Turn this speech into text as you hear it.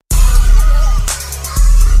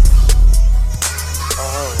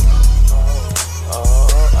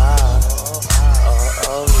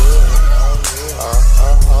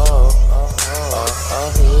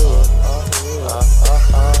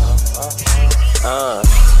Uh.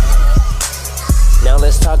 Now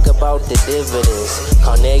let's talk about the dividends.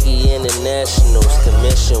 Carnegie International's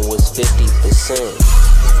commission was 50%.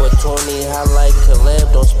 For 20, highlight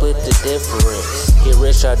collab, don't split the difference. Get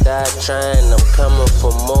rich or die trying, I'm coming for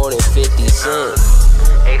more than 50 cents.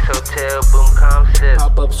 Ace Hotel, boom concept.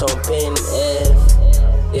 Pop-ups on Pen F.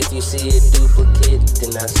 If you see a duplicate, then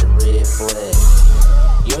that's a red flag.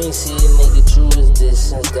 You ain't see a nigga true as this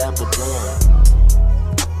since Dapper Dan.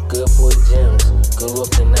 Good boy Gems, good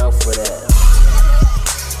looking out for that.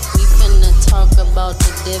 We finna talk about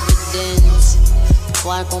the dividends.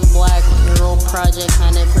 Black on black, Euro project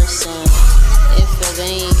 100%. If it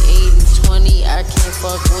ain't 80-20, I can't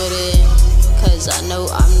fuck with it. Cause I know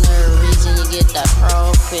I'm the reason you get that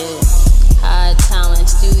profit. High Talent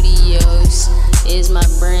Studios is my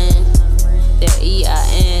brand. The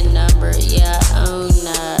EIN number, yeah, I own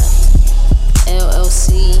that.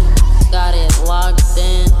 LLC, got it locked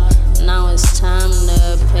in. Now it's time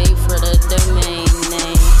to pay for the domain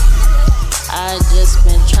name. I just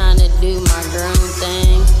been trying to do my grown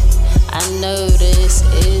thing. I know this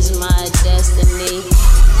is my destiny.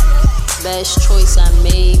 Best choice I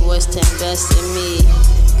made was to invest in me.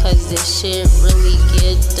 Cause this shit really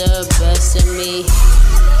get the best of me.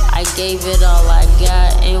 I gave it all I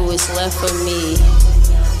got and what's left for me.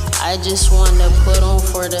 I just wanna put on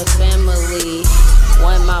for the family.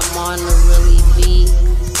 Want my mom to really be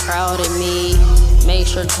proud of me. Make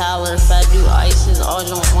sure Tyler, if I do ISIS, all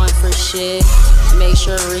don't want for shit. Make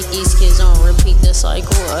sure Ricky's kids don't repeat the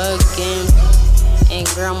cycle again. And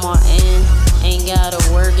grandma ain't gotta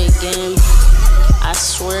work again. I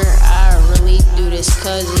swear I really do this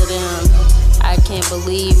cause of them. I can't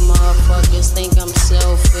believe motherfuckers think I'm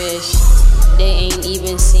selfish. They ain't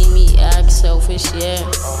even seen me act selfish yet.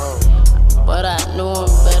 But I know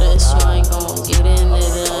I'm better, so I ain't gon' get into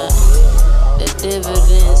that. The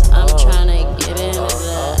dividends, I'm tryna get into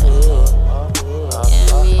that.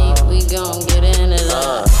 Yeah, we gon' get into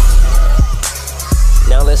that.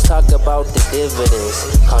 Now let's talk about the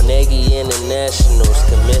dividends. Carnegie International's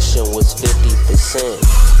commission was 50%.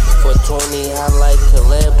 For 20, highlight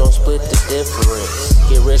collab, don't split the difference.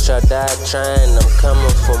 Get rich or die trying, I'm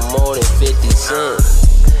coming for more than 50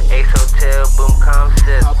 cents. Ace Hotel, boom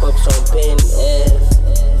concept. Pop-ups on Pen F.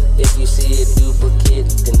 If you see a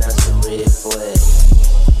duplicate, then that's a red flag.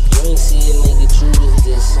 You ain't see a nigga true as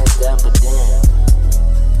this since Dapper Dan.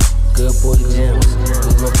 Good boy Gems,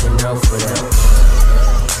 good looking out for that.